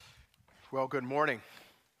Well, good morning.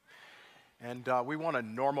 And we want to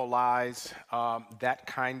normalize that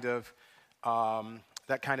kind of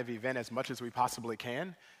event as much as we possibly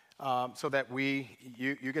can, so that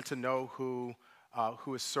you get to know who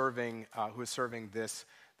is serving this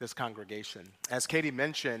congregation. As Katie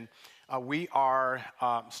mentioned, we are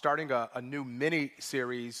starting a new mini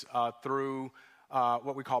series through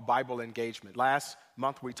what we call Bible engagement. Last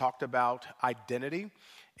month we talked about identity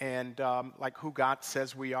and like who God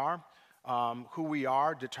says we are. Who we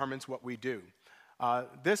are determines what we do.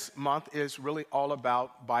 This month is really all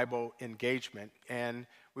about Bible engagement, and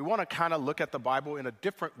we want to kind of look at the Bible in a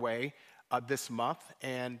different way this month,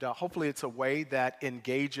 and hopefully it's a way that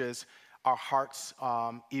engages our hearts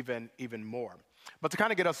even more. But to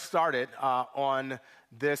kind of get us started on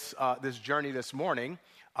this journey this morning,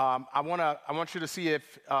 I want to see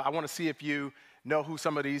if you know who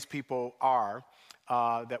some of these people are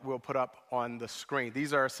that we'll put up on the screen.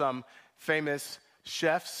 These are some famous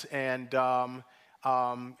chefs, and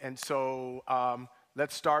so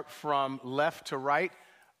let's start from left to right.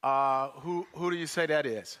 Who do you say that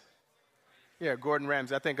is? Yeah, Gordon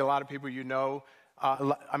Ramsay. I think a lot of people you know.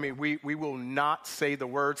 We will not say the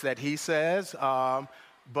words that he says,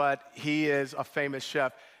 but he is a famous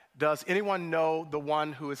chef. Does anyone know the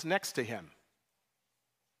one who is next to him?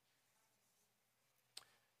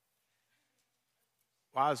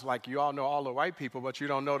 Well, I was like, you all know all the white people, but you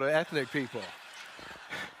don't know the ethnic people.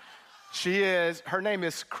 Her name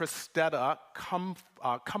is Cristeta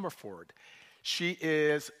Comerford. She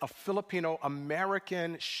is a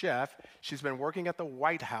Filipino-American chef. She's been working at the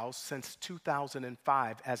White House since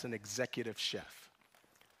 2005 as an executive chef.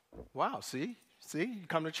 Wow, see? You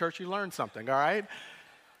come to church, you learn something, all right?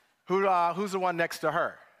 Who's the one next to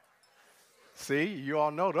her? See, you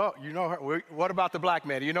all know her. What about the black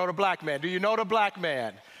man? Do you know the black man? Do you know the black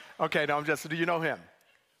man? Okay, no, do you know him?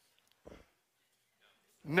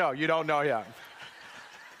 No, you don't know him.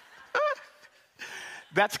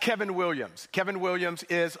 That's Kevin Williams. Kevin Williams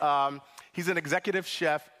is, he's an executive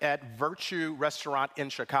chef at Virtue Restaurant in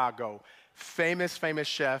Chicago. Famous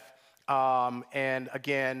chef. And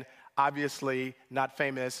again, obviously not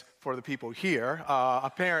famous for the people here,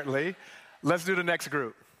 apparently. Let's do the next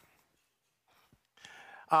group.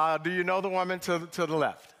 Do you know the woman to the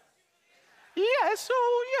left? Yes,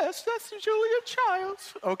 that's Julia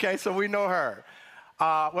Childs. Okay, so we know her.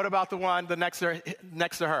 What about the one next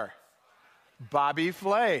to her? Bobby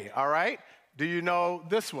Flay, all right? Do you know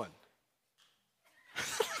this one?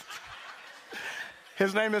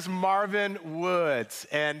 His name is Marvin Woods,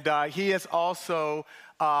 and he is also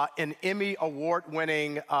an Emmy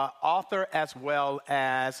award-winning author as well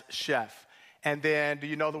as chef. And then, do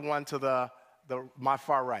you know the one to my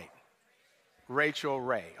far right? Rachel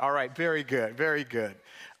Ray. All right, very good.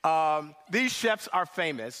 These chefs are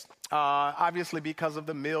famous, obviously because of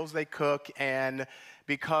the meals they cook and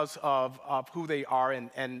because of who they are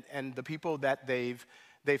and the people that they've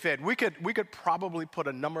fed. We could probably put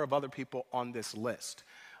a number of other people on this list.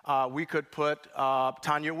 We could put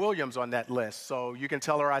Tanya Williams on that list, so you can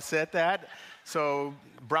tell her I said that. So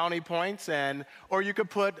brownie points, or you could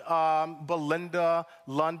put Belinda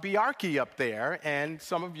Lunn-Biarki up there, and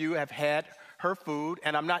some of you have had her food,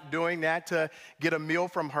 and I'm not doing that to get a meal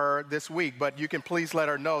from her this week, but you can please let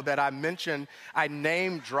her know that I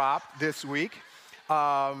name dropped this week.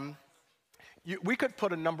 We could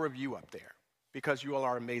put a number of you up there because you all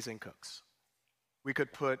are amazing cooks. We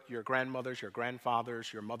could put your grandmothers, your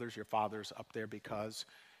grandfathers, your mothers, your fathers up there because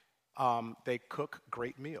they cook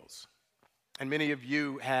great meals. And many of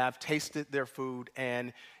you have tasted their food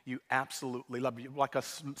and you absolutely love it. Like a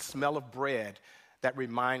smell of bread that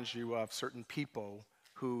reminds you of certain people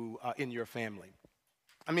who in your family.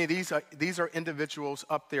 I mean, these are individuals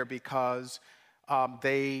up there because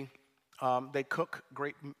they cook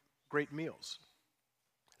great meals.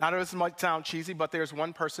 Now, this might sound cheesy, but there's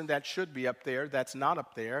one person that should be up there that's not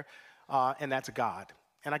up there, and that's God.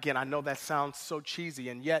 And again, I know that sounds so cheesy,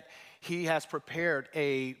 and yet he has prepared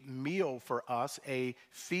a meal for us, a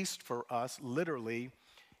feast for us, literally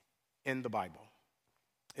in the Bible.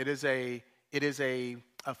 It is a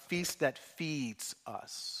feast that feeds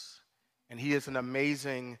us, and he is an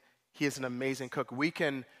amazing cook. We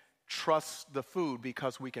can trust the food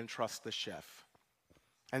because we can trust the chef.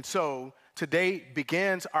 And so today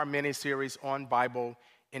begins our mini-series on Bible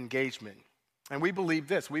engagement. And we believe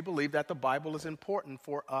this. We believe that the Bible is important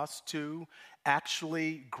for us to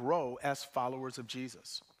actually grow as followers of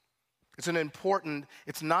Jesus.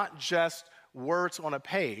 It's not just words on a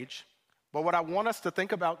page, but what I want us to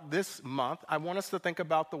think about this month, I want us to think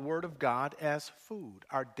about the Word of God as food,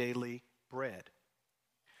 our daily bread.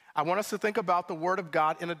 I want us to think about the Word of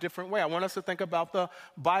God in a different way. I want us to think about the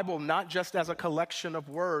Bible not just as a collection of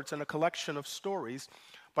words and a collection of stories,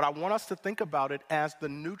 but I want us to think about it as the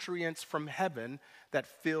nutrients from heaven that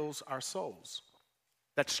fills our souls,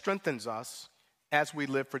 that strengthens us as we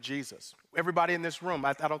live for Jesus. Everybody in this room,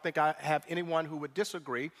 I don't think I have anyone who would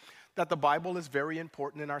disagree that the Bible is very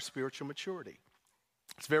important in our spiritual maturity.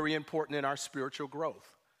 It's very important in our spiritual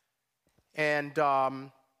growth. And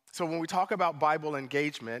so when we talk about Bible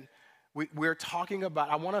engagement, we're talking about,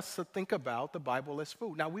 I want us to think about the Bible as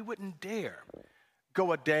food. Now, we wouldn't dare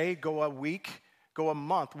go a day, go a week, go a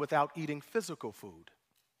month without eating physical food.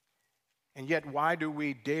 And yet, why do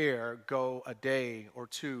we dare go a day or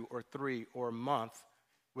two or three or a month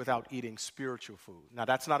without eating spiritual food? Now,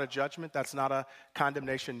 that's not a judgment. That's not a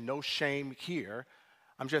condemnation. No shame here.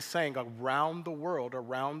 I'm just saying around the world,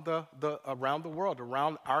 around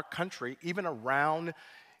our country, even around,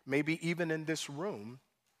 maybe even in this room,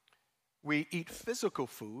 we eat physical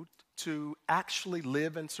food to actually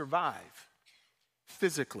live and survive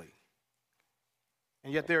physically.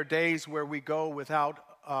 And yet there are days where we go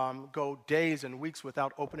days and weeks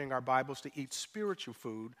without opening our Bibles to eat spiritual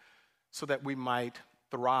food so that we might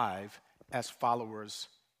thrive as followers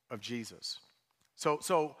of Jesus. So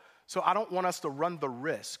I don't want us to run the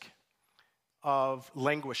risk of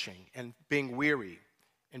languishing and being weary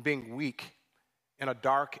and being weak in a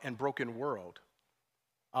dark and broken world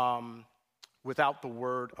without the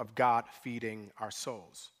Word of God feeding our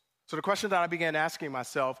souls. So the question that I began asking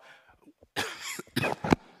myself,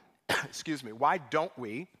 why don't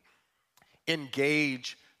we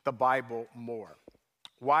engage the Bible more?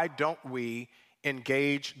 Why don't we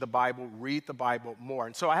engage the Bible, read the Bible more?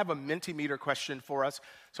 And so I have a Mentimeter question for us.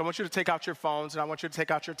 So I want you to take out your phones, and I want you to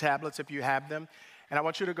take out your tablets if you have them, and I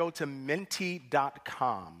want you to go to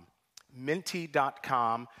menti.com.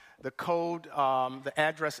 Menti.com. The code, the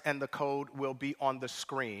address and the code will be on the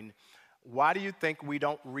screen. Why do you think we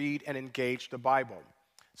don't read and engage the Bible?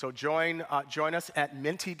 So join us at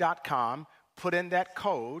menti.com. Put in that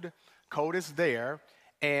code. Code is there,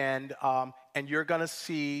 and you're going to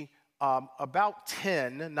see about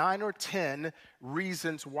 9 or 10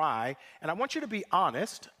 reasons why. And I want you to be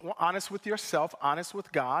honest with yourself, honest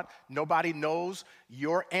with God. Nobody knows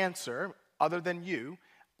your answer other than you.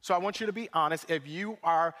 So I want you to be honest. If you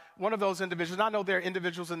are one of those individuals, I know there are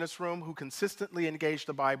individuals in this room who consistently engage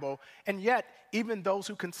the Bible, and yet even those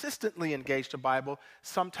who consistently engage the Bible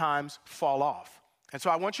sometimes fall off. And so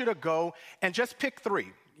I want you to go and just pick 3.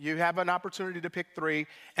 You have an opportunity to pick 3,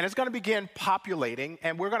 and it's going to begin populating,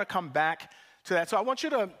 and we're going to come back to that. So I want you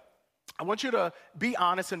to be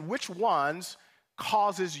honest in which ones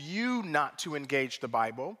causes you not to engage the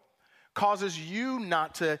Bible, causes you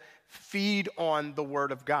not to feed on the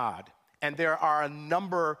Word of God. And there are a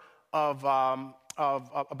number of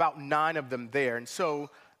about 9 of them there. And so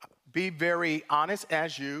be very honest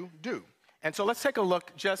as you do. And so let's take a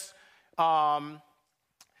look.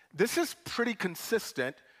 This is pretty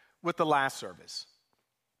consistent with the last service.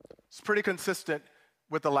 It's pretty consistent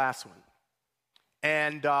with the last one.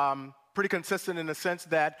 And pretty consistent in the sense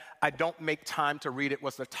that I don't make time to read it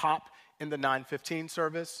was the top in the 9:15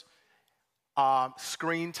 service.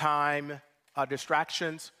 Screen time,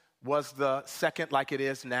 distractions was the second like it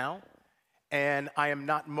is now. And I am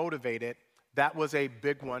not motivated. That was a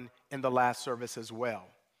big one in the last service as well.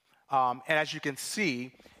 And as you can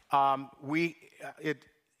see,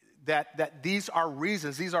 that these are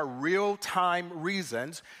reasons, these are real-time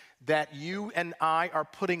reasons that you and I are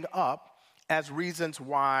putting up as reasons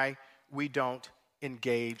why we don't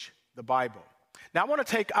engage the Bible. Now, I want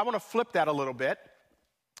to flip that a little bit,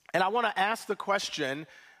 and I want to ask the question,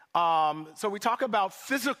 so we talk about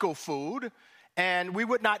physical food, and we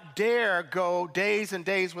would not dare go days and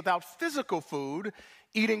days without physical food,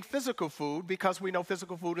 eating physical food, because we know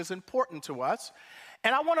physical food is important to us.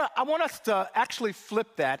 And I want us to actually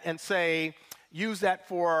flip that and say, use that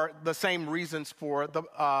for the same reasons for the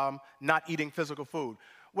not eating physical food.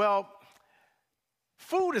 Well,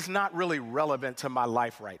 food is not really relevant to my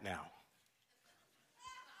life right now.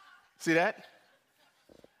 See that?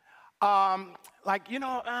 I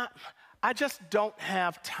just don't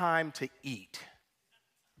have time to eat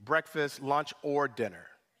breakfast, lunch, or dinner,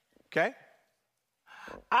 okay?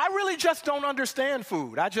 I really just don't understand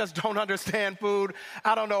food. I just don't understand food.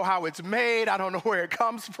 I don't know how it's made. I don't know where it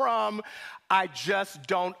comes from. I just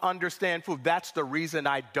don't understand food. That's the reason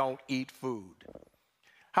I don't eat food.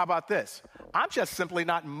 How about this? I'm just simply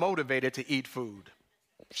not motivated to eat food.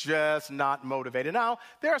 Just not motivated. Now,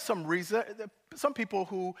 there are some people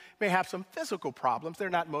who may have some physical problems. They're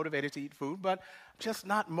not motivated to eat food, but just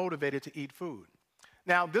not motivated to eat food.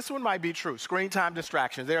 Now, this one might be true, screen time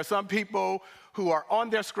distractions. There are some people who are on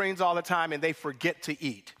their screens all the time and they forget to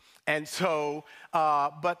eat. And so,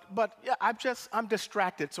 but yeah, I'm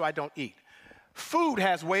distracted, so I don't eat. Food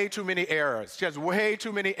has way too many errors, just way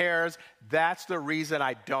too many errors. That's the reason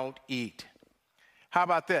I don't eat. How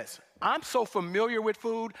about this? I'm so familiar with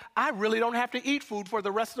food, I really don't have to eat food for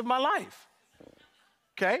the rest of my life.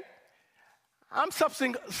 Okay? I'm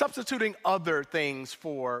substituting other things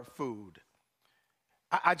for food.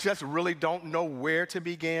 I just really don't know where to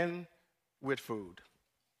begin with food.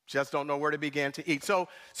 Just don't know where to begin to eat. So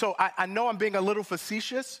I know I'm being a little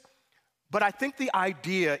facetious, but I think the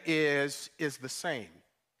idea is the same.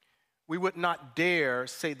 We would not dare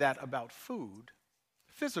say that about food,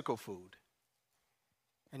 physical food.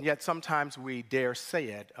 And yet sometimes we dare say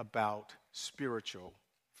it about spiritual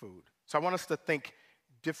food. So I want us to think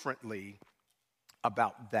differently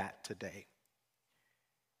about that today.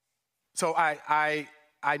 So I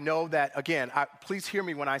know that, again, please hear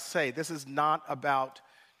me when I say this is not about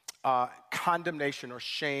condemnation or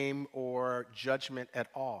shame or judgment at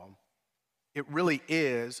all. It really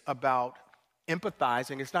is about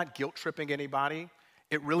empathizing. It's not guilt-tripping anybody.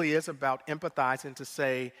 It really is about empathizing to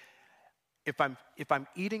say, if I'm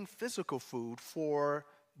eating physical food for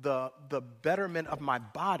the betterment of my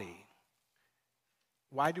body,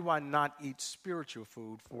 why do I not eat spiritual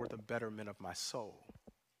food for the betterment of my soul?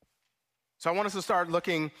 So I want us to start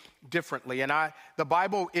looking differently. And the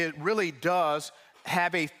Bible, it really does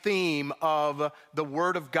have a theme of the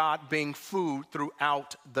Word of God being food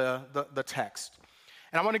throughout the text.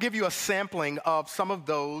 And I want to give you a sampling of some of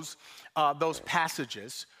those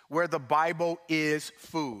passages where the Bible is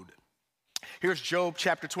food. Here's Job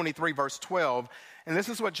chapter 23, verse 12. And this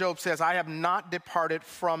is what Job says: I have not departed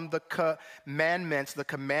from the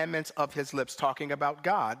commandments of his lips, talking about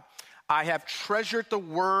God. I have treasured the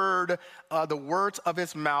words of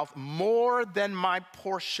his mouth more than my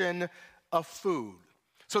portion of food.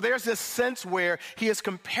 So there's this sense where he is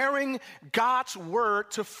comparing God's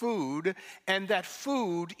word to food, and that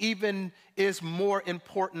food even is more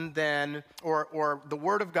important than, or the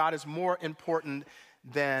word of God is more important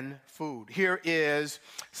than food. Here is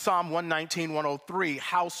Psalm 119, 103.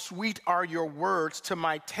 How sweet are your words to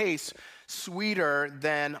my taste, sweeter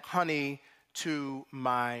than honey to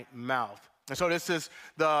my mouth. And so this is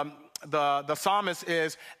the psalmist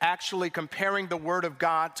is actually comparing the word of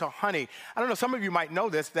God to honey. I don't know, some of you might know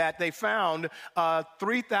this, that they found a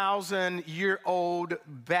 3,000-year-old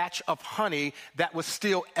batch of honey that was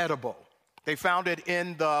still edible. They found it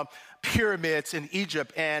in the pyramids in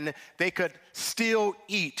Egypt, and they could still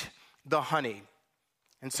eat the honey.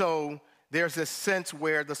 And so there's this sense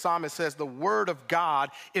where the psalmist says the word of God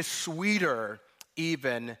is sweeter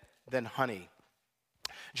even than honey.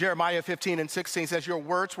 Jeremiah 15 and 16 says, your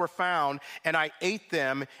words were found, and I ate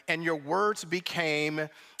them, and your words became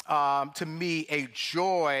to me a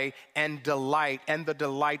joy and delight, and the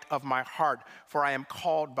delight of my heart, for I am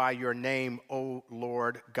called by your name, O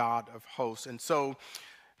Lord God of hosts. And so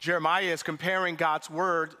Jeremiah is comparing God's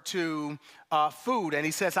word to food, and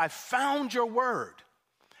he says, I found your word,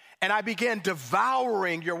 and I began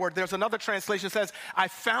devouring your word. There's another translation that says, I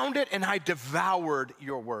found it, and I devoured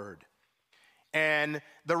your word. And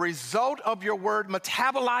the result of your word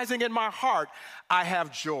metabolizing in my heart, I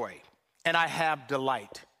have joy and I have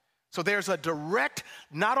delight. So there's a direct,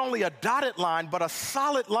 not only a dotted line, but a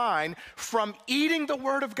solid line from eating the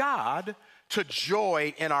word of God to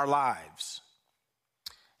joy in our lives.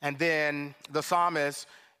 And then the psalmist,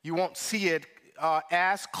 you won't see it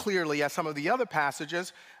as clearly as some of the other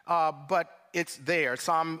passages, but it's there.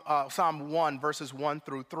 Psalm 1, verses 1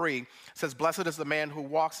 through 3 says, blessed is the man who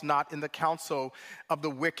walks not in the counsel of the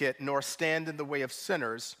wicked, nor stand in the way of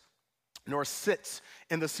sinners, nor sits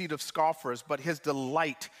in the seat of scoffers, but his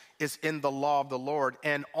delight is in the law of the Lord,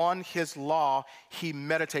 and on his law he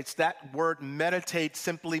meditates. That word meditate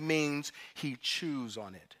simply means he chews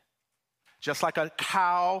on it. Just like a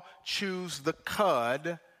cow chews the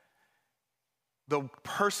cud, the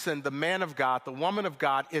person, the man of God, the woman of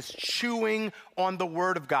God is chewing on the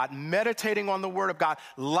word of God, meditating on the word of God,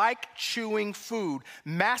 like chewing food,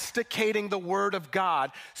 masticating the word of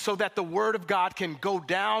God so that the word of God can go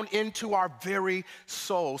down into our very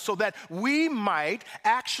soul, so that we might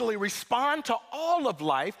actually respond to all of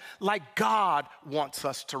life like God wants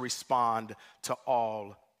us to respond to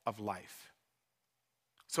all of life.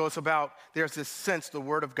 So it's about, there's this sense, the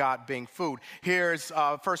word of God being food. Here's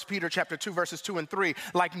 1 Peter chapter 2, verses 2 and 3.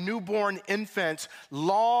 Like newborn infants,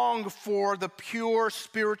 long for the pure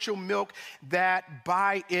spiritual milk, that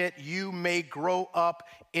by it you may grow up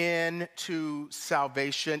into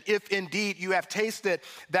salvation, if indeed you have tasted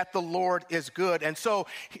that the Lord is good. And so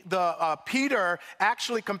Peter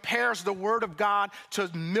actually compares the word of God to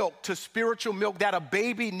milk, to spiritual milk that a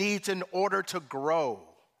baby needs in order to grow.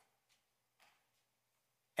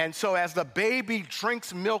 And so as the baby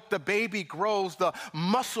drinks milk, the baby grows, the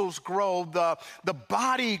muscles grow, the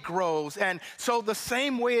body grows. And so the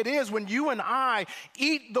same way it is when you and I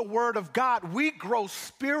eat the word of God, we grow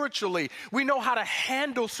spiritually. We know how to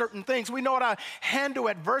handle certain things. We know how to handle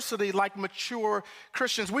adversity like mature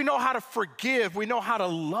Christians. We know how to forgive. We know how to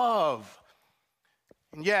love.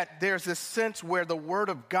 And yet there's this sense where the word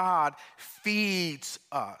of God feeds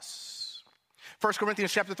us. 1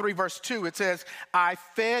 Corinthians chapter 3, verse 2, it says, I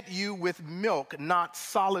fed you with milk, not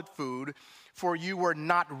solid food, for you were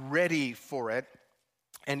not ready for it,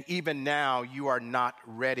 and even now you are not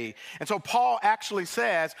ready. And so Paul actually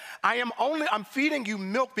says, I'm feeding you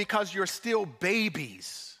milk because you're still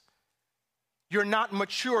babies. You're not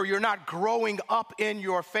mature. You're not growing up in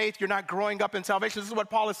your faith. You're not growing up in salvation. This is what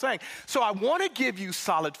Paul is saying. So I want to give you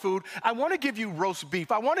solid food. I want to give you roast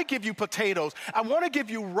beef. I want to give you potatoes. I want to give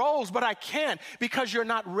you rolls, but I can't because you're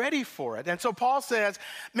not ready for it. And so Paul says,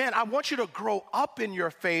 man, I want you to grow up in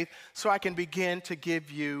your faith so I can begin to give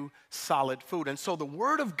you solid food. And so the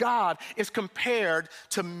word of God is compared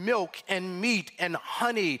to milk and meat and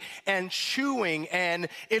honey and chewing. And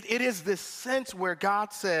it is this sense where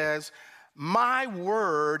God says, my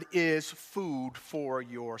word is food for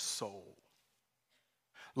your soul.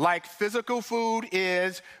 Like physical food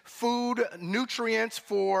is food, nutrients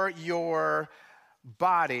for your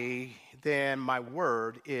body, then my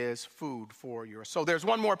word is food for your soul. There's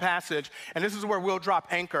one more passage, and this is where we'll drop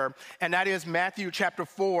anchor, and that is Matthew chapter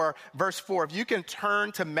 4, verse 4. If you can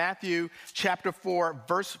turn to Matthew chapter 4,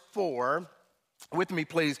 verse 4 with me,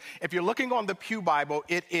 please. If you're looking on the Pew Bible,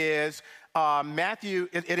 it is Matthew,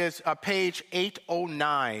 it is page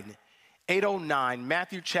 809. 809,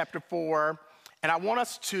 Matthew chapter 4. And I want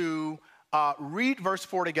us to read verse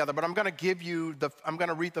 4 together, but I'm going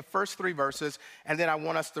to read the first three verses, and then I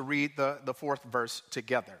want us to read the fourth verse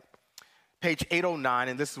together. Page 809,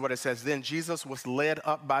 and this is what it says. Then Jesus was led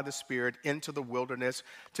up by the Spirit into the wilderness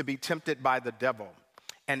to be tempted by the devil.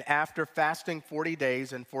 And after fasting 40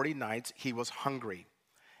 days and 40 nights, he was hungry.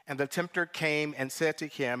 And the tempter came and said to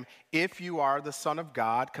him, if you are the Son of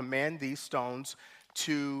God, command these stones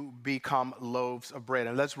to become loaves of bread.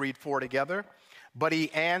 And let's read 4 together. But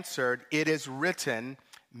he answered, it is written,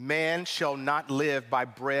 man shall not live by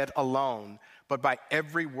bread alone, but by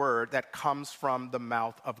every word that comes from the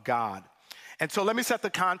mouth of God. And so let me set the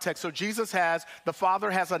context. So the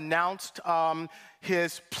Father has announced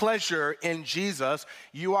his pleasure in Jesus.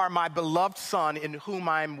 You are my beloved Son in whom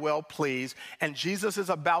I am well pleased. And Jesus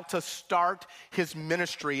is about to start his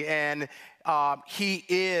ministry, and he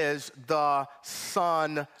is the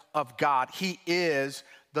Son of God. He is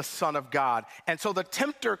the Son of God. And so the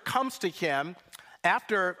tempter comes to him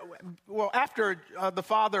after the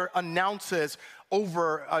Father announces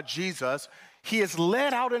over Jesus. He is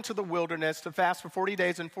led out into the wilderness to fast for 40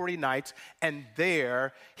 days and 40 nights, and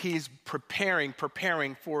there he's preparing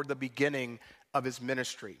for the beginning of his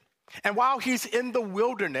ministry. And while he's in the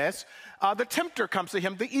wilderness, the tempter comes to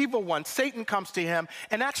him, the evil one, Satan comes to him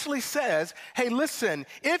and actually says, hey, listen,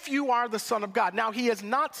 if you are the Son of God. Now, he is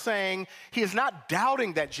not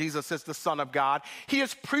doubting that Jesus is the Son of God. He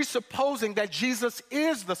is presupposing that Jesus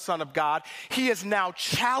is the Son of God. He is now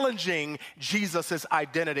challenging Jesus'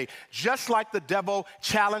 identity, just like the devil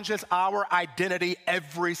challenges our identity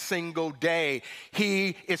every single day.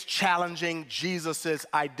 He is challenging Jesus'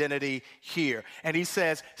 identity here. And he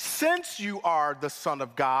says, since you are the Son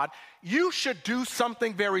of God, you should do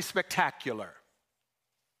something very spectacular.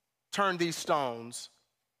 Turn these stones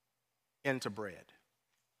into bread.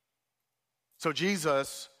 So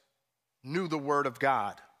Jesus knew the word of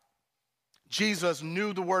God. Jesus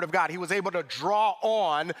knew the word of God. He was able to draw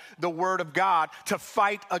on the word of God to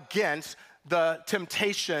fight against the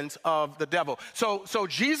temptations of the devil. So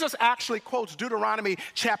Jesus actually quotes Deuteronomy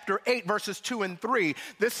chapter 8, verses 2 and 3.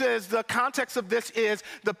 The context of this is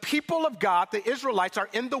the people of God, the Israelites, are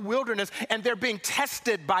in the wilderness and they're being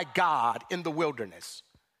tested by God in the wilderness.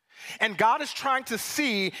 And God is trying to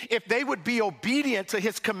see if they would be obedient to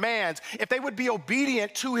his commands, if they would be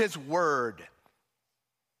obedient to his word.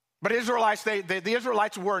 But the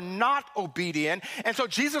Israelites were not obedient, and so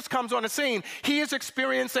Jesus comes on the scene. He is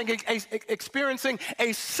experiencing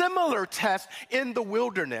a similar test in the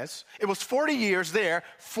wilderness. It was 40 years there,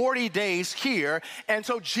 40 days here, and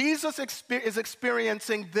so Jesus is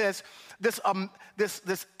experiencing this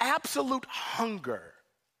absolute hunger.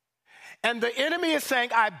 And the enemy is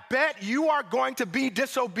saying, I bet you are going to be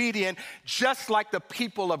disobedient just like the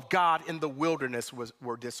people of God in the wilderness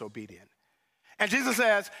were disobedient. And Jesus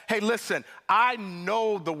says, hey, listen, I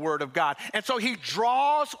know the word of God. And so he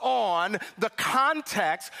draws on the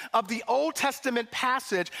context of the Old Testament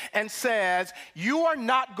passage and says, you are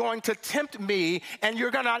not going to tempt me, and you're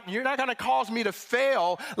not going to cause me to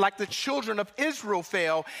fail like the children of Israel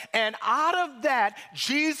fail. And out of that,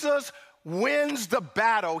 Jesus wins the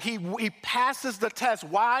battle. He passes the test.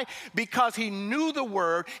 Why? Because he knew the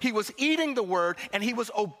word, he was eating the word, and he was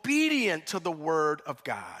obedient to the word of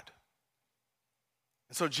God.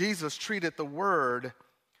 And so Jesus treated the word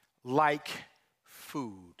like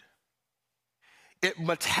food. It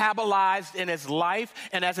metabolized in his life,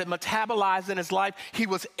 and as it metabolized in his life, he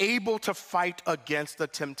was able to fight against the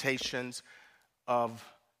temptations of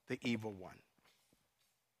the evil one.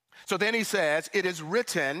 So then he says, it is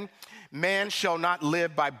written, man shall not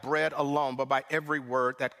live by bread alone, but by every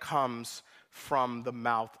word that comes from the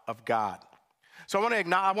mouth of God. So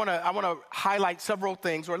I want to highlight several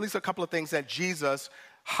things, or at least a couple of things that Jesus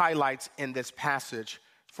highlights in this passage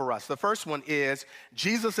for us. The first one is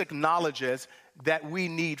Jesus acknowledges that we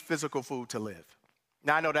need physical food to live.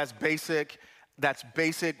 Now I know that's basic.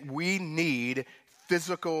 We need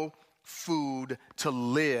physical food to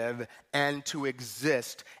live and to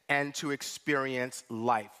exist and to experience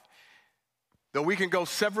life. Though we can go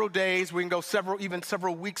several days, we can go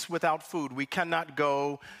several weeks without food, we cannot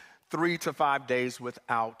go 3 to 5 days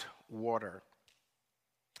without water.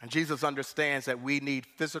 And Jesus understands that we need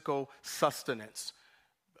physical sustenance,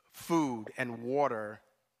 food and water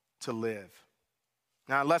to live.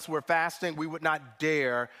 Now, unless we're fasting, we would not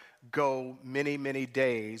dare go many, many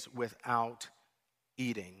days without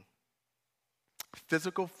eating.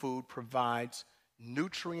 Physical food provides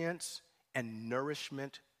nutrients and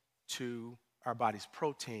nourishment to our bodies,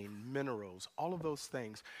 protein, minerals, all of those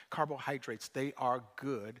things, carbohydrates, they are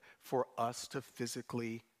good for us to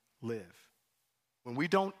physically live. When we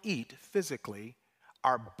don't eat physically,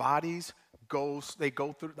 our bodies go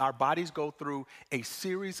through a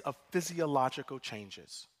series of physiological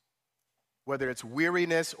changes. Whether it's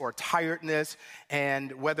weariness or tiredness,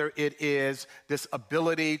 and whether it is this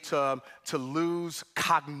ability to lose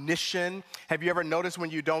cognition. Have you ever noticed when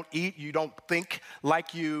you don't eat, you don't think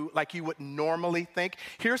like you would normally think?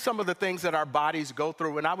 Here's some of the things that our bodies go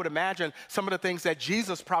through, and I would imagine some of the things that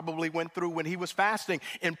Jesus probably went through when he was fasting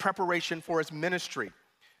in preparation for his ministry.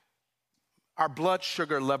 Our blood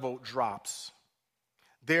sugar level drops.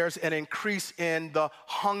 There's an increase in the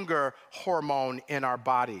hunger hormone in our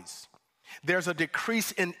bodies. There's a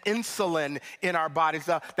decrease in insulin in our bodies.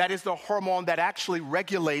 That is the hormone that actually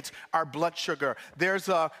regulates our blood sugar. There's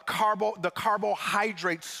the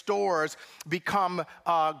carbohydrate stores become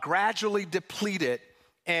gradually depleted,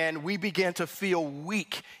 and we begin to feel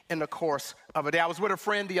weak in the course of a day. I was with a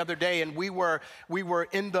friend the other day, and we were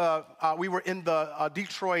in the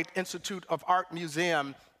Detroit Institute of Art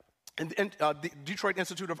Museum. The Detroit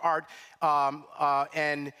Institute of Art,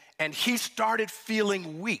 and he started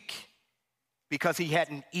feeling weak because he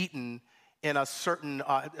hadn't eaten in a certain,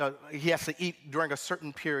 he has to eat during a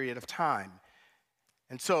certain period of time.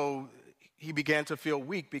 And so he began to feel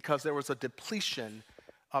weak because there was a depletion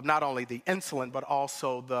of not only the insulin, but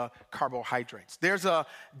also the carbohydrates. There's a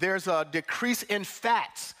decrease in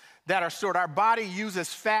fats that are stored. Our body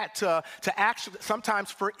uses fat to actually,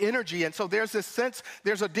 sometimes for energy. And so there's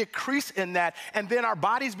a decrease in that. And then our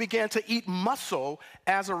bodies began to eat muscle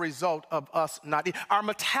as a result of us not eating. Our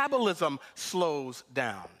metabolism slows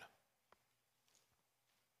down.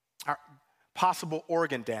 Our possible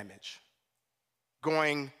organ damage,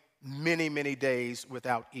 going many, many days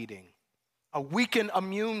without eating. A weakened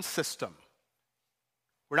immune system.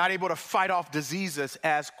 We're not able to fight off diseases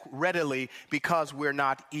as readily because we're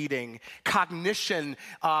not eating. Cognition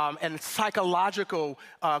and psychological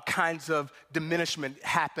kinds of diminishment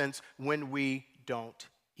happens when we don't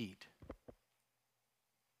eat.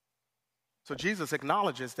 So Jesus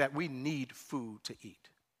acknowledges that we need food to eat.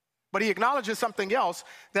 But he acknowledges something else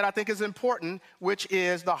that I think is important, which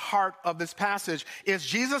is the heart of this passage, is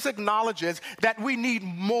Jesus acknowledges that we need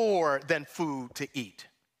more than food to eat.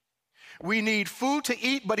 We need food to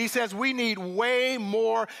eat, but he says we need way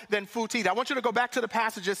more than food to eat. I want you to go back to the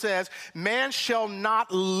passage that says, man shall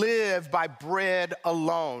not live by bread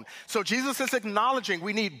alone. So Jesus is acknowledging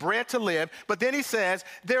we need bread to live, but then he says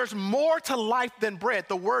there's more to life than bread.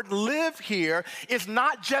 The word live here is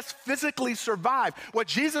not just physically survive. What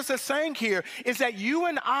Jesus is saying here is that you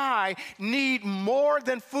and I need more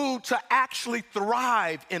than food to actually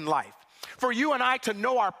thrive in life. For you and I to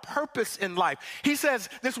know our purpose in life. He says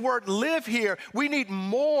this word live here, we need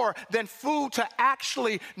more than food to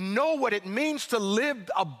actually know what it means to live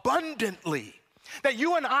abundantly. That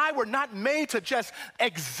you and I were not made to just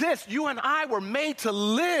exist. You and I were made to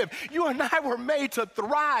live. You and I were made to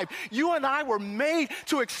thrive. You and I were made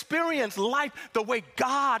to experience life the way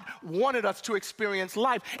God wanted us to experience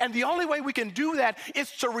life. And the only way we can do that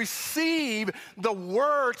is to receive the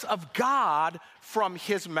words of God from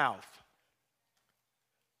his mouth.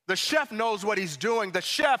 The chef knows what he's doing. The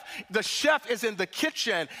chef is in the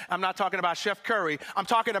kitchen. I'm not talking about Chef Curry. I'm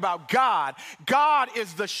talking about God. God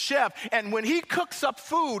is the chef. And when he cooks up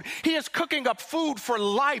food, he is cooking up food for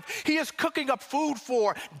life. He is cooking up food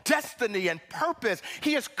for destiny and purpose.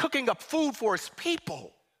 He is cooking up food for his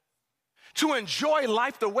people to enjoy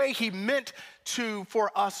life the way he meant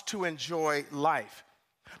for us to enjoy life.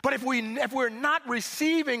 But if we're not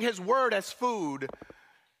receiving his word as food,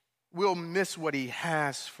 we'll miss what he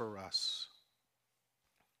has for us.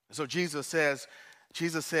 So Jesus says,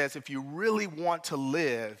 if you really want to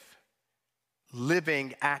live,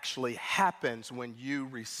 living actually happens when you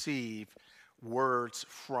receive words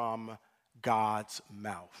from God's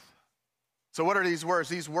mouth. So what are these words?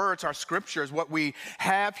 These words are scriptures. What we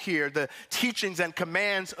have here, the teachings and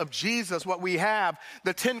commands of Jesus, what we have,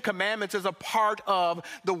 the 10 Commandments is a part of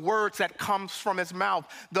the words that comes from his mouth,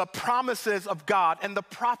 the promises of God and the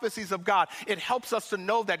prophecies of God. It helps us to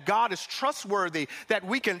know that God is trustworthy, that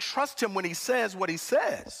we can trust him when he says what he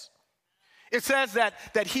says. It says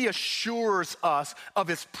that he assures us of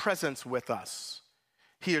his presence with us.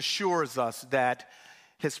 He assures us that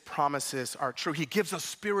his promises are true. He gives us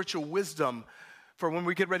spiritual wisdom for when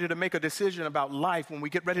we get ready to make a decision about life, when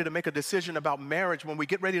we get ready to make a decision about marriage, when we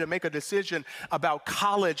get ready to make a decision about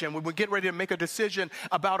college, and when we get ready to make a decision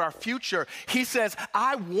about our future. He says,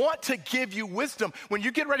 I want to give you wisdom. When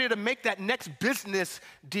you get ready to make that next business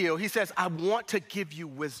deal, he says, I want to give you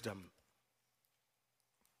wisdom.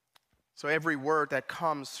 So every word that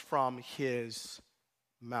comes from his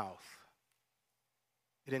mouth,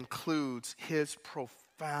 it includes his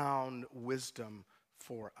profound wisdom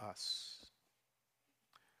for us.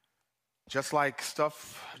 Just like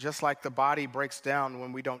the body breaks down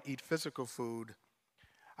when we don't eat physical food,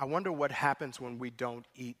 I wonder what happens when we don't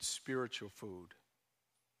eat spiritual food.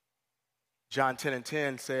 John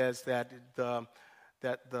 10:10 says that the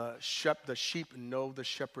sheep know the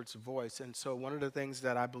shepherd's voice. And so one of the things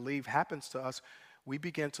that I believe happens to us, we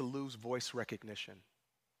begin to lose voice recognition.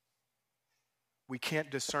 We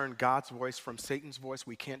can't discern God's voice from Satan's voice.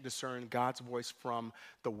 We can't discern God's voice from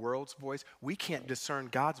the world's voice. We can't discern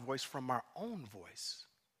God's voice from our own voice.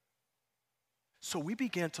 So we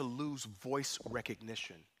begin to lose voice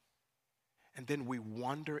recognition. And then we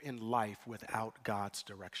wander in life without God's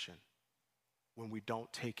direction when we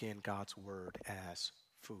don't take in God's word as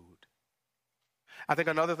food. I think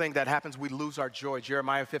another thing that happens, we lose our joy.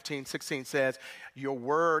 Jeremiah 15:16 says, your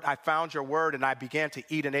word, I found your word and I began to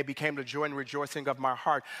eat and they became the joy and rejoicing of my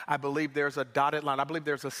heart. I believe there's a dotted line. I believe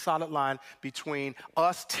there's a solid line between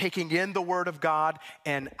us taking in the word of God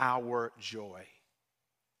and our joy.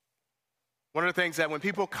 One of the things that when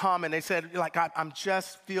people come and they said, like, I'm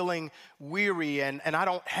just feeling weary and I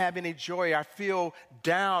don't have any joy, I feel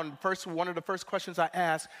down. One of the first questions I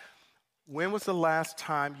ask, when was the last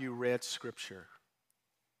time you read scripture?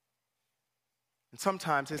 And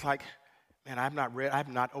sometimes it's like, man, I have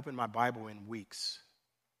not opened my Bible in weeks.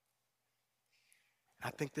 I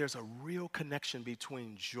think there's a real connection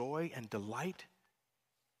between joy and delight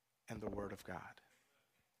and the Word of God.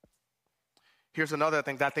 Here's another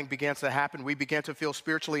thing that I think begins to happen. We begin to feel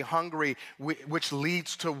spiritually hungry, which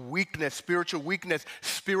leads to weakness,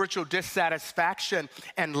 spiritual dissatisfaction,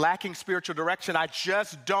 and lacking spiritual direction. I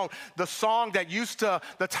just don't. The song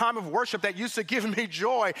the time of worship that used to give me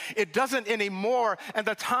joy, it doesn't anymore. And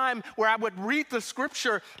the time where I would read the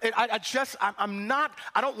scripture, I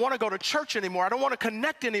don't want to go to church anymore. I don't want to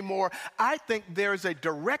connect anymore. I think there's a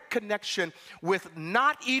direct connection with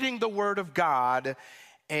not eating the Word of God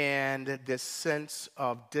and this sense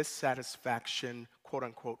of dissatisfaction, quote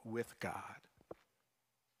unquote, with God.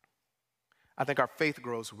 I think our faith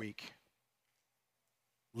grows weak,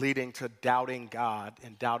 leading to doubting God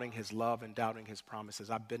and doubting his love and doubting his promises.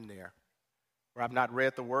 I've been there. or I've not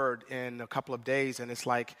read the word in a couple of days, and it's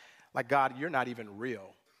like God, you're not even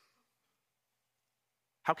real.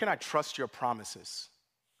 How can I trust your promises?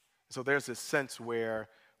 So there's this sense where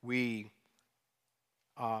when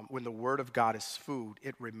the word of God is food,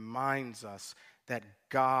 it reminds us that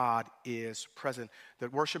God is present. The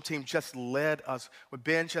worship team just led us. What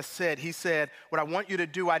Ben just said, he said, what I want you to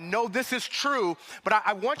do, I know this is true, but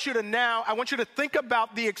I want you to think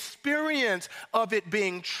about the experience of it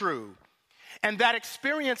being true. And that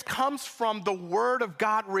experience comes from the word of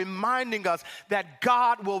God reminding us that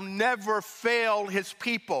God will never fail his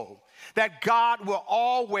people, that God will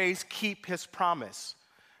always keep his promise.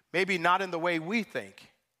 Maybe not in the way we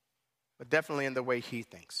think, but definitely in the way he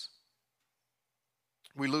thinks.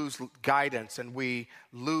 We lose guidance and we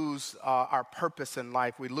lose our purpose in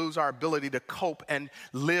life. We lose our ability to cope and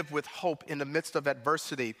live with hope in the midst of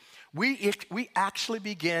adversity. We actually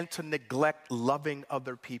begin to neglect loving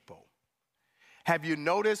other people. Have you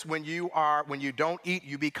noticed when you don't eat,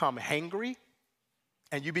 you become hangry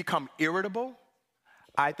and you become irritable?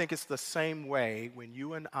 I think it's the same way when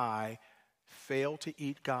you and I fail to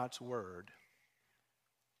eat God's word.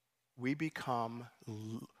 We become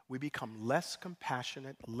less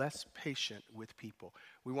compassionate, less patient with people.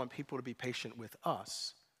 We want people to be patient with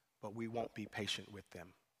us, but we won't be patient with them.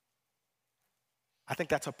 I think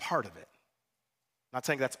that's a part of it. I'm not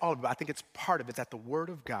saying that's all of it, but I think it's part of it that the word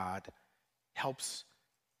of God helps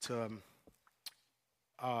to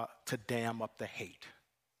dam up the hate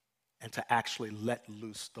and to actually let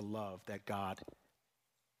loose the love that God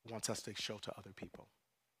wants us to show to other people.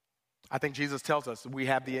 I think Jesus tells us we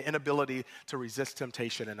have the inability to resist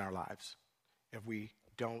temptation in our lives if we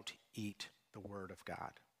don't eat the word of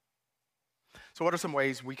God. So what are some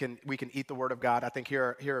ways we can eat the word of God? I think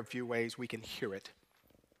here are a few ways we can hear it.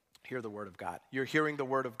 Hear the word of God. You're hearing the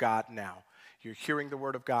word of God now. You're hearing the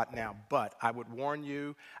word of God now, but I would warn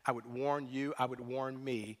you, I would warn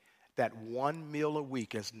me that one meal a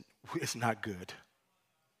week is not good.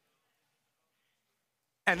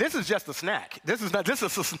 And this is just a snack. This is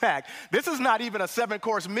a snack. This is not even a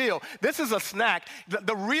 7-course meal. This is a snack.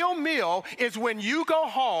 The real meal is when you go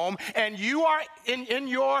home and you are in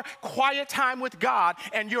your quiet time with God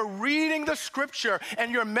and you're reading the scripture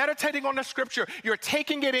and you're meditating on the scripture. You're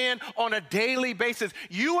taking it in on a daily basis.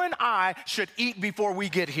 You and I should eat before we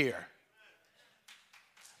get here.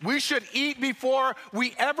 We should eat before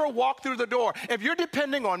we ever walk through the door. If you're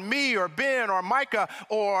depending on me or Ben or Micah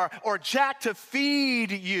or Jack to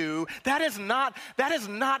feed you, that is not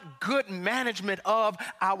good management of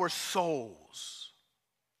our souls.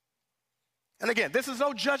 And again, this is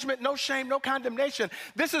no judgment, no shame, no condemnation.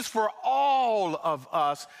 This is for all of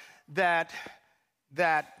us that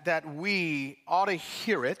we ought to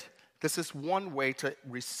hear it. This is one way to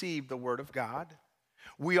receive the word of God.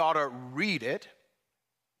 We ought to read it.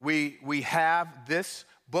 We have this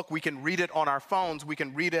book. We can read it on our phones. We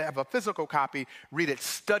can read it, have a physical copy, read it,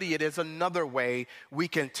 study it is another way we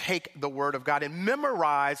can take the word of God and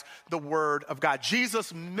memorize the word of God.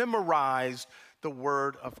 Jesus memorized the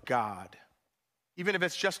word of God. Even if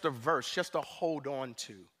it's just a verse, just to hold on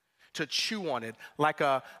to chew on it like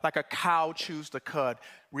a cow chews the cud.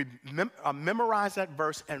 Memorize that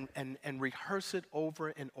verse and rehearse it over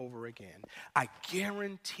and over again. I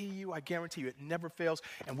guarantee you, it never fails.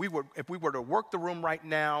 And if we were to work the room right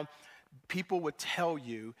now, people would tell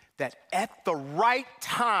you that at the right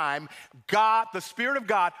time, God, the Spirit of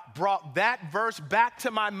God, brought that verse back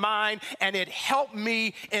to my mind, and it helped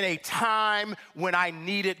me in a time when I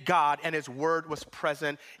needed God, and His Word was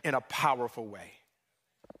present in a powerful way.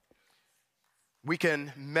 We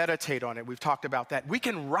can meditate on it. We've talked about that. We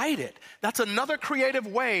can write it. That's another creative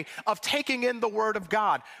way of taking in the Word of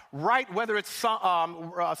God. Write, whether it's Psalm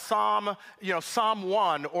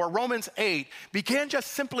 1 or Romans 8. Begin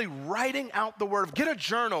just simply writing out the Word. Get a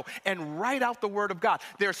journal and write out the Word of God.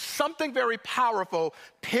 There's something very powerful,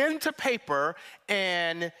 pen to paper,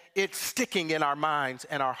 and it's sticking in our minds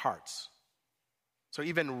and our hearts. So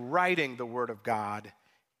even writing the Word of God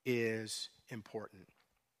is important.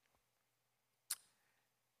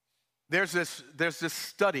 There's this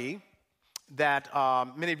study that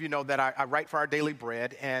many of you know that I write for our Daily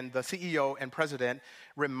Bread, and the CEO and president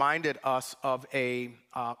reminded us of a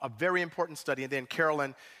very important study, and then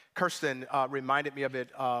Carolyn Kirsten reminded me of it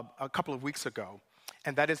a couple of weeks ago,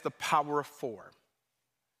 and that is the power of four.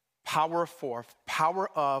 Power of four, power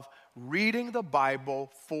of reading the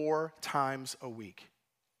Bible 4 times a week.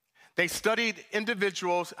 They studied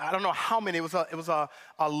individuals. I don't know how many. It was a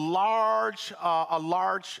large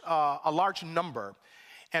number,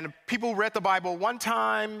 and people read the Bible one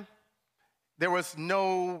time. There was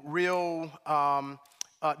no real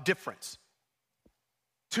difference.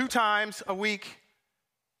 2 times a week,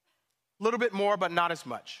 a little bit more, but not as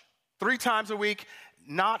much. 3 times a week,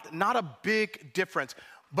 not a big difference.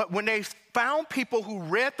 But when they found people who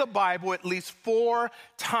read the Bible at least 4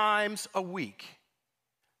 times a week,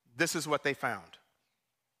 this is what they found.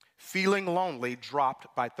 Feeling lonely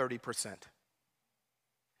dropped by 30%.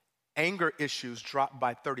 Anger issues dropped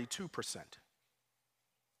by 32%.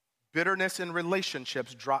 Bitterness in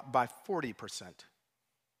relationships dropped by 40%.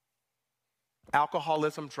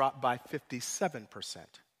 Alcoholism dropped by 57%.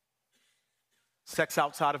 Sex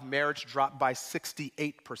outside of marriage dropped by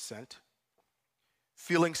 68%.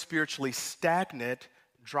 Feeling spiritually stagnant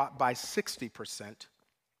dropped by 60%.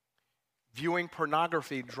 Viewing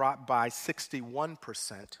pornography dropped by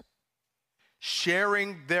 61%.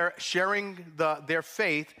 Sharing their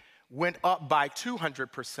faith went up by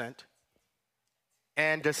 200%.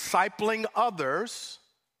 And discipling others,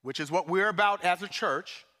 which is what we're about as a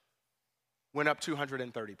church, went up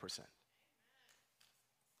 230%.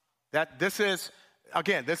 This is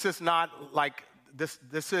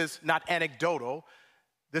not anecdotal.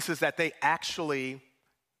 This is that they actually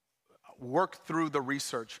worked through the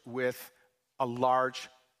research with a large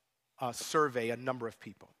survey, a number of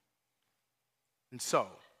people. And so,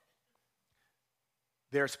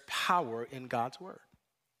 there's power in God's word.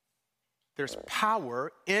 There's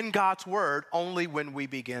power in God's word only when we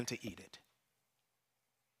begin to eat it.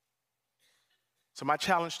 So my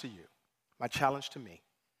challenge to you, my challenge to me,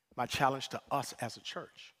 my challenge to us as a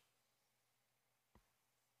church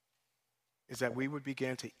is that we would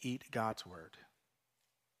begin to eat God's word.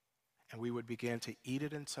 And we would begin to eat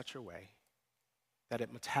it in such a way that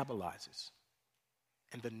it metabolizes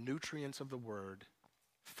and the nutrients of the word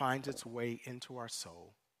finds its way into our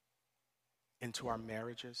soul, into our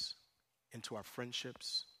marriages, into our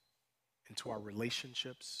friendships, into our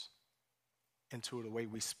relationships, into the way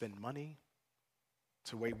we spend money,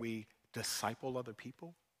 to the way we disciple other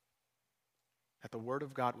people, that the word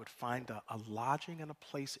of God would find a lodging and a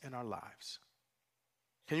place in our lives.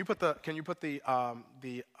 Can you put the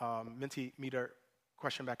Mentimeter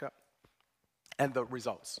question back up? And the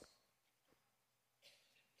results.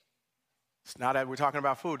 It's not that we're talking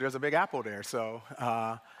about food. There's a big apple there. So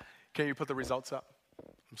can you put the results up?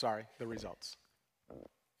 I'm sorry, the results.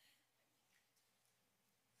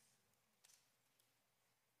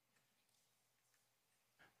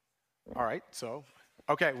 All right, so,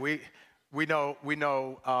 okay, we know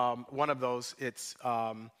one of those, it's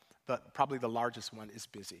probably the largest one is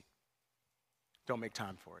busy. Don't make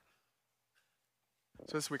time for it.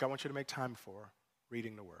 So this week I want you to make time for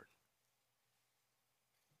reading the word.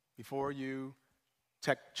 Before you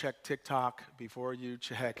check TikTok, before you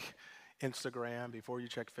check Instagram, before you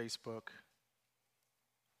check Facebook,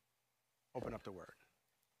 open up the word.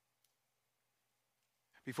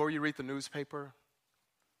 Before you read the newspaper,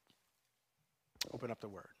 open up the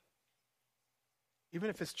word. Even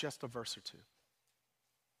if it's just a verse or two.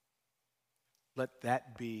 Let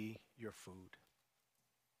that be your food.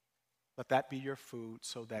 Let that be your food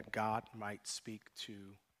so that God might speak to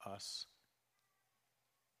us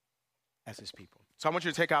as his people. So I want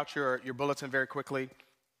you to take out your bulletin very quickly.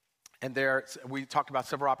 And there, we talked about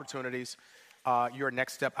several opportunities. Your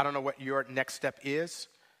next step, I don't know what your next step is.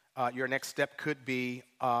 Your next step could be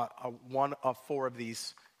one of 4 of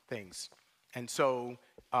these things. And so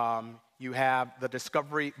you have the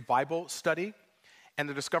Discovery Bible Study. And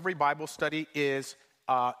the Discovery Bible Study is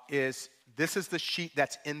this is the sheet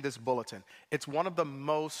that's in this bulletin. It's one of the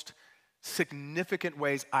most significant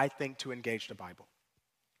ways, I think, to engage the Bible.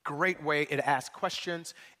 Great way. It asks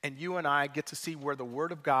questions, and you and I get to see where the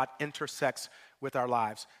Word of God intersects with our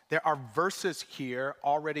lives. There are verses here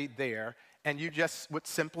already there, and you just would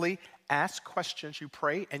simply ask questions. You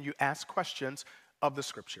pray, and you ask questions of the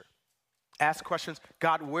Scripture. Ask questions.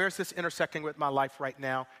 God, where's this intersecting with my life right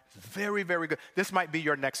now? Very, very good. This might be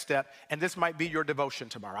your next step, and this might be your devotion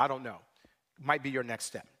tomorrow. I don't know. Might be your next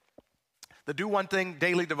step. The Do One Thing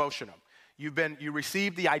Daily Devotional. You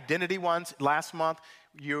received the identity ones last month.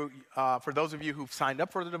 For those of you who've signed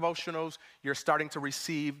up for the devotionals, you're starting to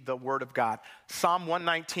receive the Word of God. Psalm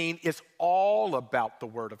 119 is all about the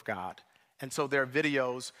Word of God. And so there are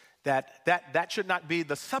videos that should not be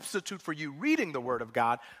the substitute for you reading the Word of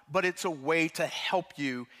God, but it's a way to help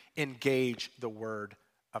you engage the Word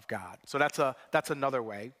of God. So that's another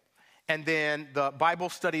way. And then the Bible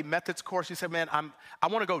Study Methods course, you said, man, I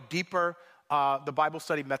want to go deeper. The Bible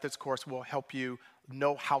Study Methods course will help you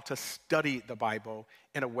know how to study the Bible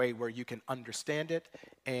in a way where you can understand it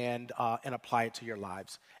and apply it to your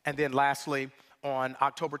lives. And then lastly, on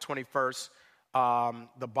October 21st,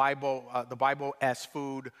 the Bible as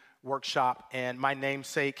Food workshop, and my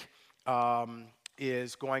namesake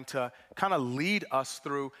is going to kind of lead us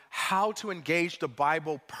through how to engage the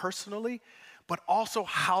Bible personally, but also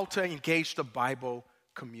how to engage the Bible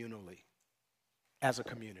communally, as a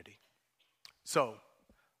community. So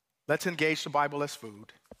let's engage the Bible as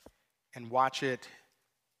food and watch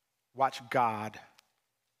God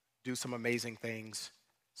do some amazing things,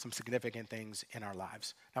 some significant things in our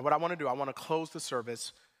lives. Now, what I want to do, I want to close the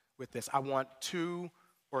service with this. I want 2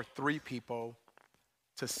 or 3 people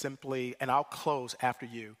to simply, and I'll close after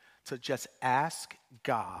you, to just ask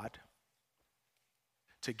God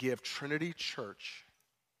to give Trinity Church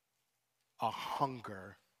a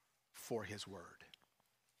hunger for his word.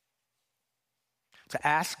 To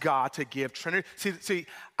ask God to give Trinity. See,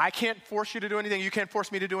 I can't force you to do anything. You can't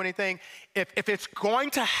force me to do anything. If it's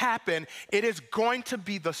going to happen, it is going to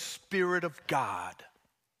be the Spirit of God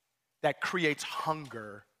that creates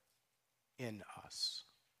hunger in us.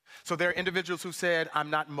 So there are individuals who said, I'm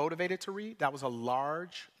not motivated to read. That was a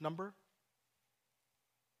large number.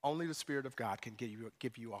 Only the Spirit of God can give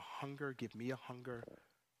you a hunger, give me a hunger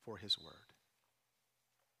for his word.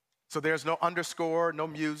 So there's no underscore, no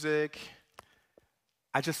music.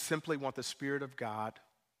 I just simply want the Spirit of God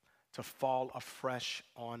to fall afresh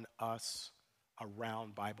on us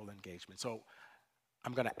around Bible engagement. So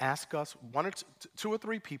I'm going to ask us, 2 or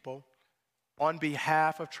 3 people, on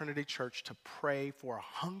behalf of Trinity Church, to pray for a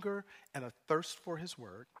hunger and a thirst for his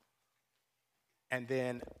word. And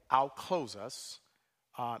then I'll close us.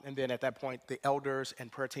 And then at that point, the elders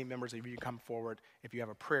and prayer team members, if you come forward, if you have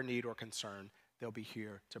a prayer need or concern, they'll be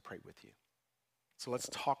here to pray with you. So let's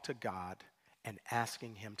talk to God and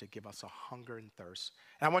asking him to give us a hunger and thirst.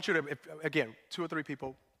 And I want you to, again, 2 or 3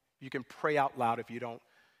 people, you can pray out loud if you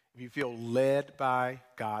feel led by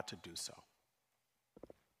God to do so.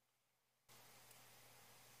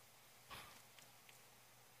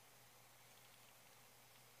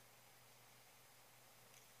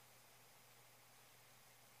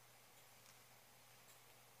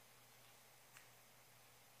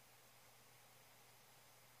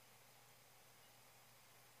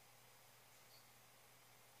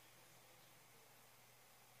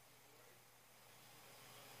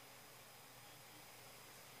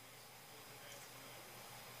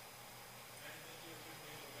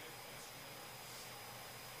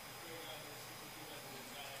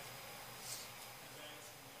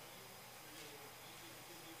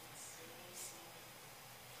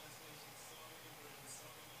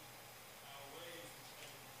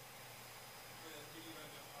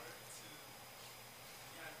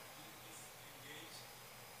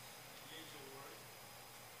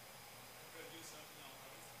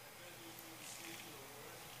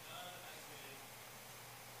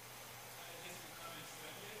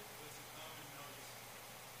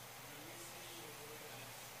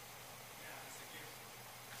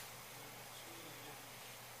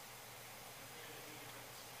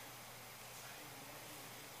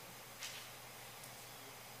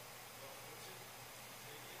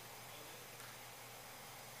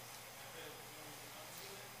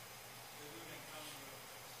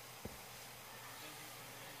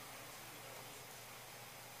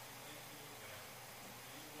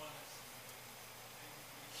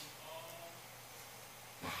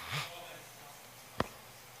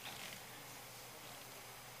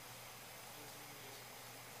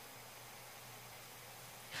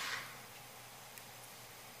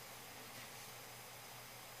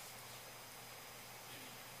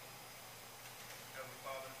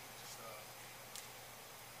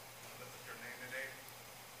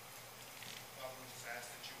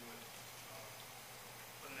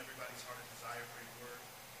 Everybody's heart and desire for your word.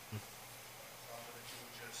 Father, that you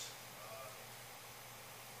would just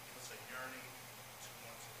give us a yearning to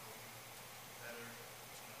want to know you better,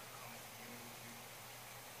 to want to come and commune with you.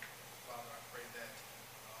 Father, I pray that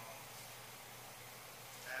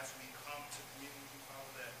as we come to commune with you,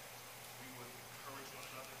 Father, that we would encourage one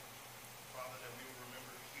another. Father, that we would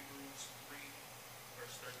remember Hebrews 3,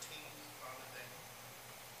 verse 13. Father, that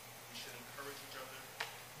we should encourage each other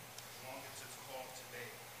as long as it's called today.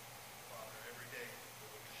 Father, every day,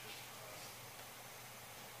 Lord, we should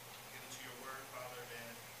get into your word, Father,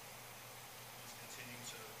 and just continue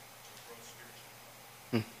to grow spiritually.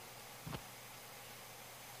 Yeah.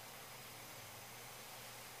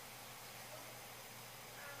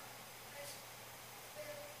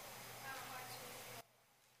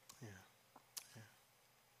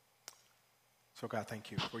 So God,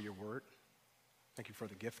 thank you for your word. Thank you for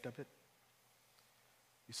the gift of it.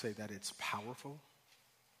 You say that it's powerful.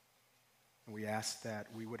 And we ask that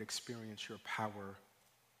we would experience your power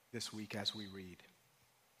this week as we read.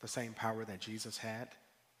 The same power that Jesus had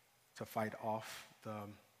to fight off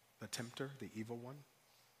the the tempter, the evil one.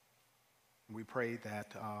 And we pray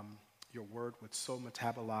that your word would so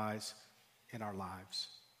metabolize in our lives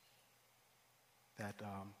that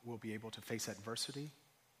we'll be able to face adversity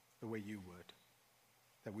the way you would,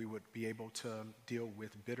 that we would be able to deal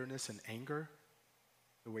with bitterness and anger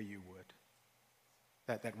the way you would,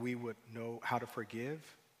 that we would know how to forgive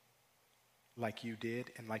like you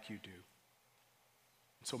did and like you do.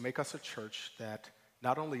 So make us a church that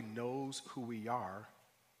not only knows who we are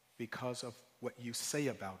because of what you say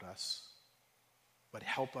about us, but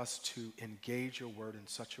help us to engage your word in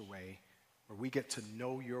such a way where we get to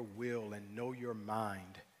know your will and know your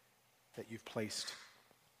mind that you've placed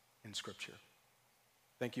in Scripture.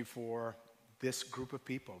 Thank you for this group of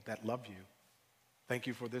people that love you. Thank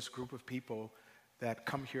you for this group of people that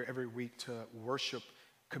come here every week to worship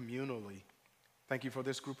communally. Thank you for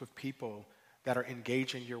this group of people that are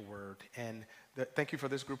engaging your word. And thank you for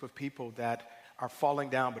this group of people that are falling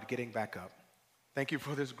down but getting back up. Thank you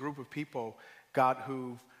for this group of people, God,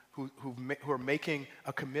 who are making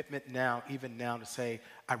a commitment now, even now, to say,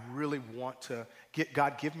 I really want to,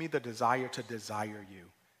 God, give me the desire to desire you.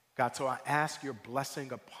 God, so I ask your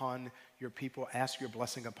blessing upon your people, ask your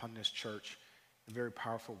blessing upon this church in a very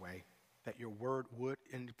powerful way, that your word would,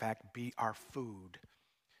 in fact, be our food,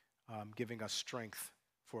 giving us strength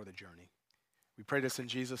for the journey. We pray this in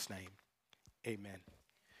Jesus' name. Amen.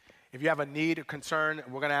 If you have a need or concern,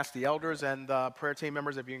 we're going to ask the elders and the prayer team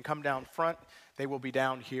members if you can come down front. They will be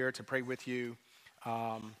down here to pray with you.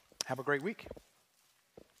 Have a great week.